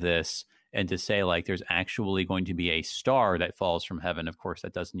any of this and to say like there's actually going to be a star that falls from heaven. Of course,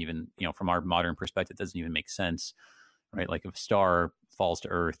 that doesn't even, from our modern perspective, doesn't even make sense, right? Like if a star falls to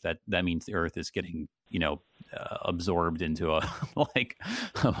earth, that means the earth is getting, absorbed into a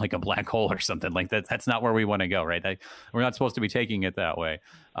like a black hole or something like that. That's not where we want to go, right? We're not supposed to be taking it that way.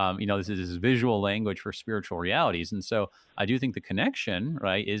 This is visual language for spiritual realities. And so I do think the connection,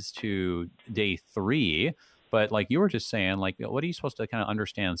 right, is to day 3. But like you were just saying, like, what are you supposed to kind of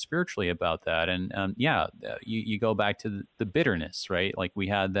understand spiritually about that? And you go back to the bitterness, right? Like we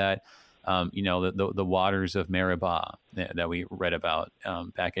had that, the waters of Meribah that we read about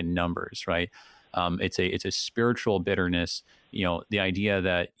back in Numbers, right? It's a spiritual bitterness. The idea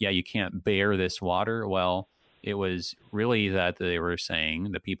that you can't bear this water. Well, it was really that they were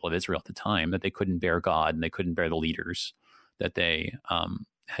saying, the people of Israel at the time, that they couldn't bear God and they couldn't bear the leaders that they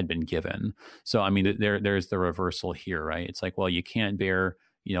had been given. So, I mean, there's the reversal here, right? It's like, well, you can't bear,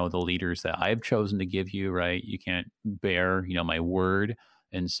 the leaders that I've chosen to give you, right? You can't bear, my word.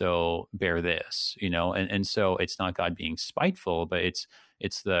 And so bear this, and so it's not God being spiteful, but it's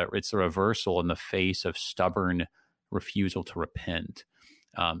the reversal in the face of stubborn refusal to repent.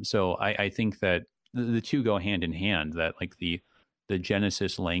 So I think that the two go hand in hand, that like the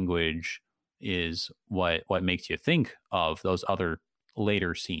Genesis language is what makes you think of those other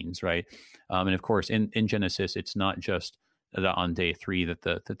later scenes, right? And of course, in Genesis, it's not just that on day 3 that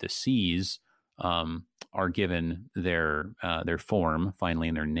the seas are given their form finally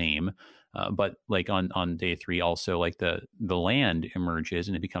in their name, but like on day 3 also, like the land emerges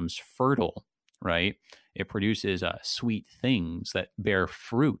and it becomes fertile, right? It produces sweet things that bear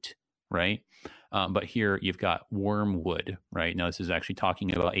fruit, right? But here you've got wormwood, right? Now this is actually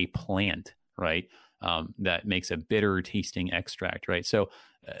talking about a plant, right? That makes a bitter tasting extract, right? So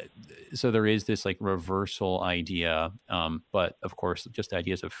there is this like reversal idea, but of course, just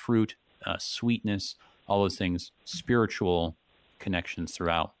ideas of fruit, sweetness, all those things, spiritual connections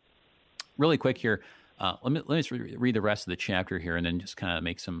throughout. Really quick here, let me just read the rest of the chapter here, and then just kind of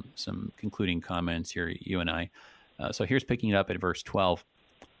make some concluding comments here, you and I. So here's picking it up at verse 12.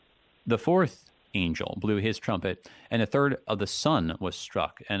 The 4th angel blew his trumpet, and a third of the sun was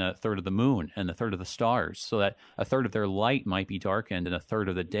struck, and a third of the moon, and a third of the stars, so that a third of their light might be darkened, and a third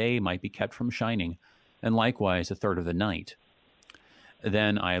of the day might be kept from shining, and likewise a third of the night.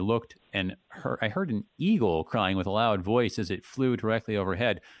 Then I looked, and I heard an eagle crying with a loud voice as it flew directly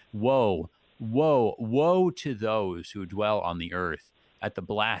overhead, "Woe, woe, woe to those who dwell on the earth, at the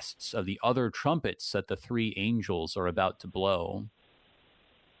blasts of the other trumpets that the 3 angels are about to blow."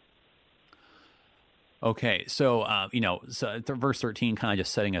 Okay, so, verse 13 kind of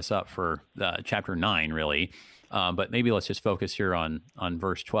just setting us up for chapter 9, really. But maybe let's just focus here on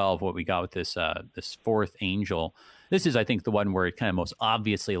verse 12, what we got with this 4th angel. This is, I think, the one where it kind of most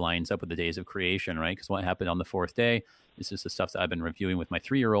obviously lines up with the days of creation, right? Because what happened on the 4th day, this is the stuff that I've been reviewing with my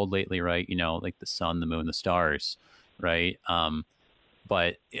 3-year-old lately, right? Like the sun, the moon, the stars, right?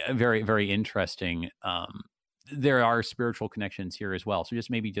 But very, very interesting. There are spiritual connections here as well. So just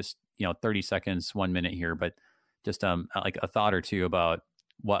maybe 30 seconds, 1 minute here, but just like a thought or two about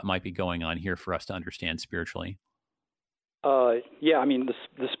what might be going on here for us to understand spiritually. Yeah, I mean,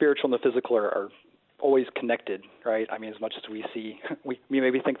 the spiritual and the physical are always connected, right? I mean, as much as we see, we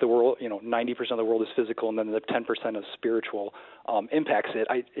maybe think the world, 90% of the world is physical, and then the 10% of spiritual impacts it.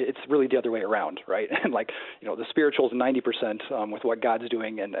 It's really the other way around, right? And like, the spiritual is 90% with what God's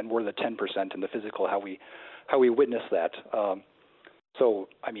doing, and we're the 10% in the physical, how we witness that. So,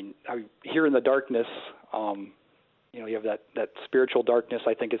 I mean, here in the darkness, you have that spiritual darkness.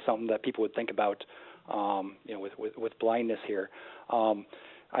 I think is something that people would think about, with blindness here.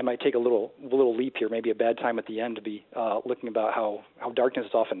 I might take a little leap here, maybe a bad time at the end to be looking about how darkness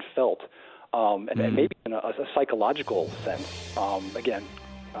is often felt, and maybe in a psychological sense. Again,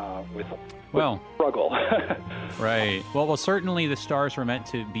 with struggle. Right. Well, certainly the stars were meant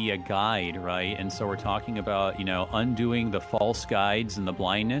to be a guide, right? And so we're talking about, undoing the false guides and the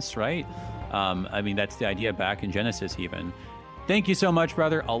blindness, right? I mean, that's the idea back in Genesis even. Thank you so much,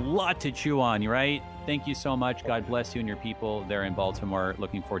 brother. A lot to chew on, right? Thank you so much. God bless you and your people there in Baltimore.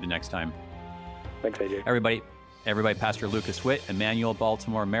 Looking forward to next time. Thanks, AJ. Everybody, Pastor Lucas Witt, Emmanuel,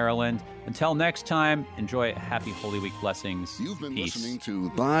 Baltimore, Maryland. Until next time, enjoy happy Holy Week blessings. You've been Peace. Listening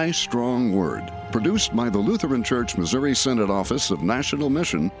to Thy Strong Word, produced by the Lutheran Church Missouri Synod Office of National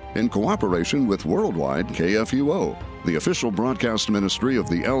Mission in cooperation with Worldwide KFUO, the official broadcast ministry of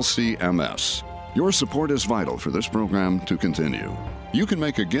the LCMS. Your support is vital for this program to continue. You can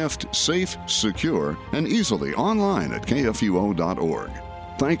make a gift safe, secure, and easily online at kfuo.org.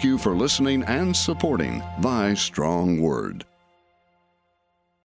 Thank you for listening and supporting Thy Strong Word.